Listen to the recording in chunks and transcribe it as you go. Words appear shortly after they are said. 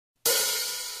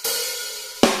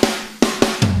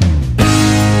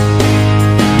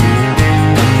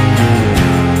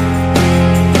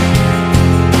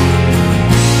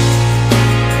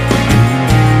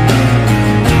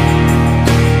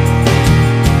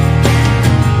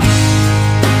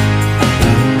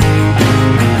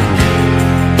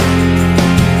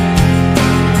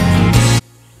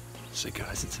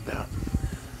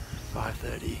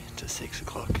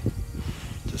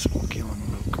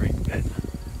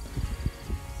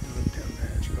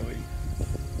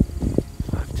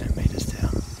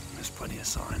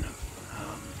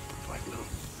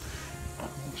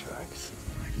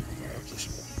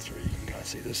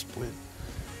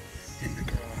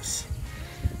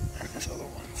those other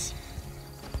ones.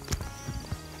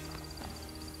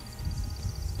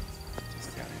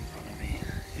 Just out in front of me,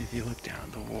 if you look down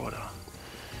at the water,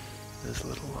 there's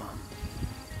little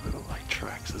like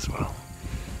tracks as well.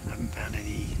 I haven't found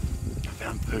any. I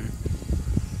found poo,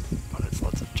 but it's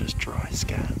lots of just dry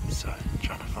scat. So I'm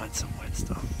trying to find some wet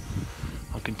stuff.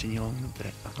 I'll continue along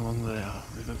the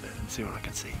riverbed and see what I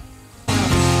can see.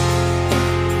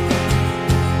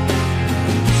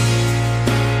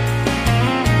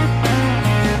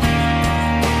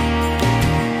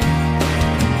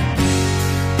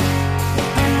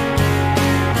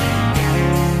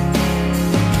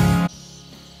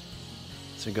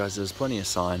 So guys, there's plenty of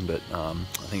sign, but I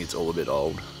think it's all a bit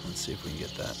old. Let's see if we can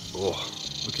get that. Oh,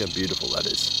 look how beautiful that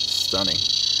is. Stunning.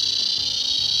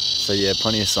 So yeah,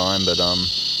 plenty of sign, but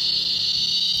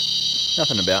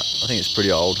nothing about. I think it's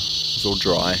pretty old. It's all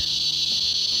dry.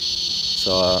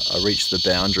 So I reached the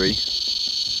boundary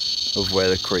of where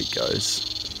the creek goes.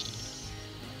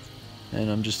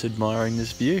 And I'm just admiring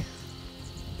this view.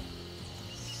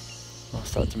 I'll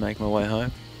start to make my way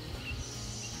home.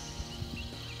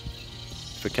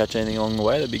 If I catch anything along the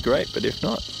way, that'd be great, but if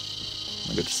not,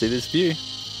 I got to see this view.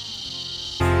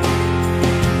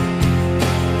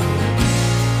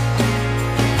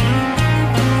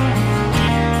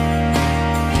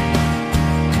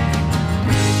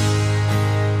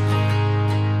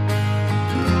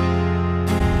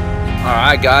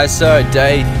 Alright guys, so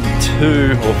day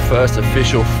 2, or first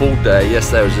official full day.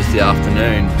 Yesterday was just the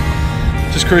afternoon.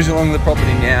 Just cruising along the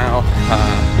property now.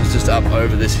 I was just up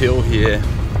over this hill here,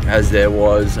 as there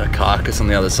was a carcass on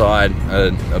the other side.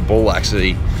 A bull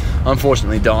actually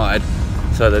unfortunately died,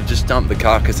 so they've just dumped the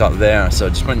carcass up there. So I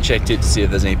just went and checked it to see if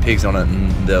there's any pigs on it,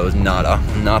 and there was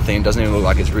nothing. It doesn't even look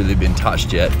like it's really been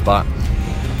touched yet. But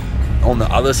on the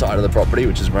other side of the property,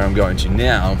 which is where I'm going to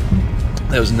now,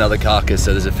 there was another carcass,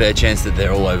 so there's a fair chance that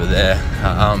they're all over there.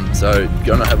 So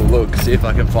gonna have a look, see if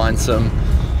I can find some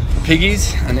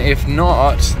piggies, and if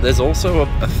not, there's also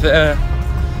a fair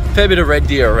bit of red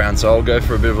deer around, so I'll go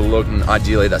for a bit of a look, and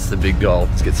ideally that's the big goal.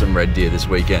 Let's get some red deer this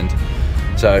weekend.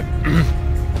 So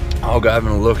I'll go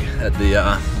having a look at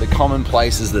the common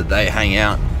places that they hang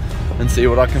out and see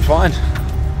what I can find.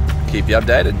 Keep you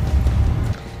updated.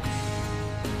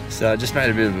 So I just made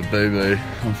a bit of a boo-boo.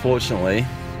 Unfortunately,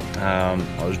 I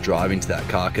was driving to that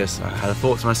carcass. I had a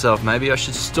thought to myself, maybe I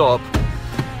should stop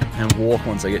and walk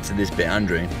once I get to this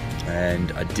boundary,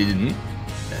 and I didn't.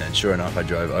 And sure enough, I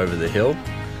drove over the hill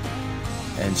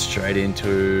and straight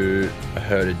into a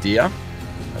herd of deer.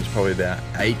 There was probably about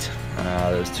 8.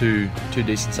 There was two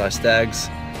decent sized stags,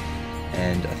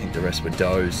 and I think the rest were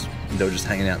does. They were just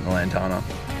hanging out in the lantana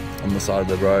on the side of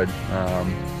the road.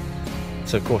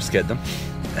 So of course scared them.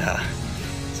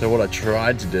 So what I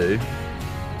tried to do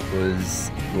was,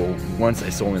 well, once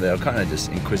they saw me, they were kind of just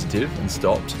inquisitive and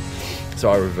stopped. So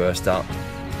I reversed up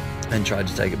and tried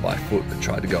to take it by foot, but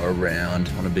tried to go around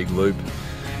on a big loop.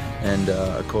 And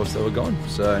of course they were gone.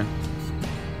 So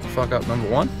fuck up number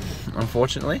 1,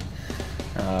 unfortunately.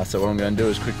 So what I'm going to do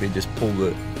is quickly just pull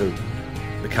the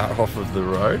car off of the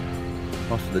road,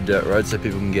 off of the dirt road, so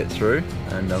people can get through,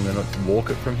 and I'm going to walk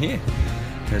it from here.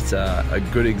 It's a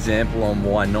good example on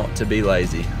why not to be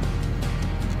lazy. You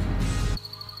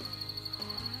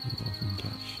often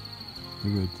catch the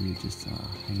red deer just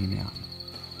hanging out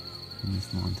in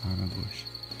this lantana bush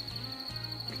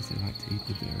because they like to eat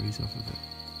the berries off of it.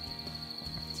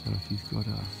 So if you've got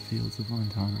fields of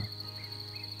lantana,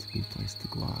 it's a good place to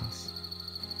glass.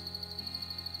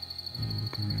 Have a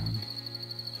look around,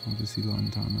 obviously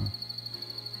lantana,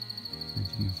 and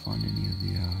you can find any of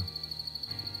the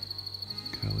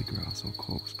curly grass or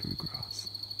corkscrew grass.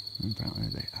 And apparently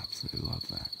they absolutely love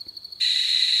that.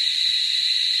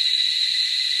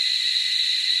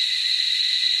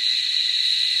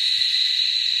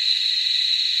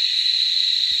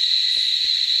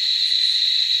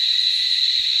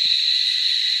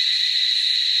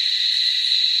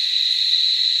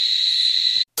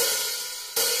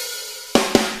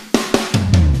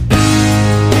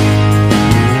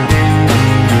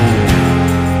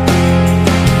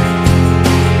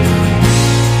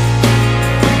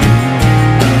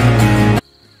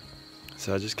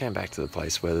 So I just came back to the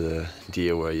place where the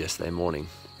deer were yesterday morning,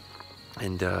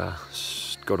 and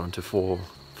got onto four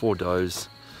does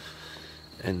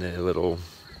and their little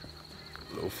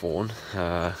fawn.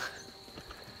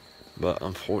 But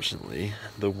unfortunately,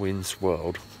 the wind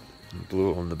swirled and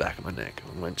blew on the back of my neck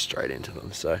and went straight into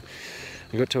them. So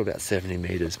I got to about 70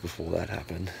 meters before that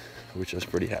happened, which I was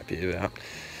pretty happy about.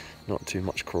 Not too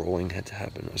much crawling had to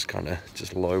happen. It was kind of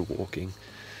just low walking.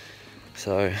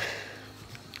 So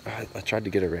I tried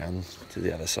to get around to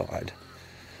the other side,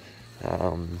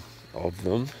 of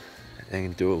them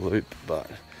and do a loop, but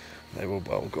they were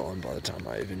well gone by the time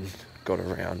I even got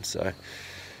around. So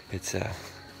it's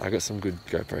I got some good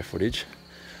GoPro footage.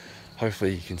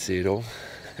 Hopefully you can see it all.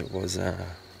 It was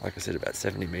like I said, about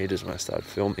 70 meters when I started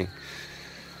filming,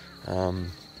 and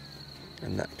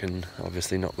that can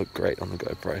obviously not look great on the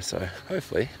GoPro, so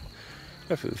hopefully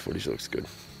the footage looks good.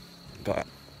 But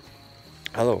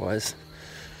otherwise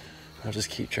I'll just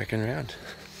keep trekking around.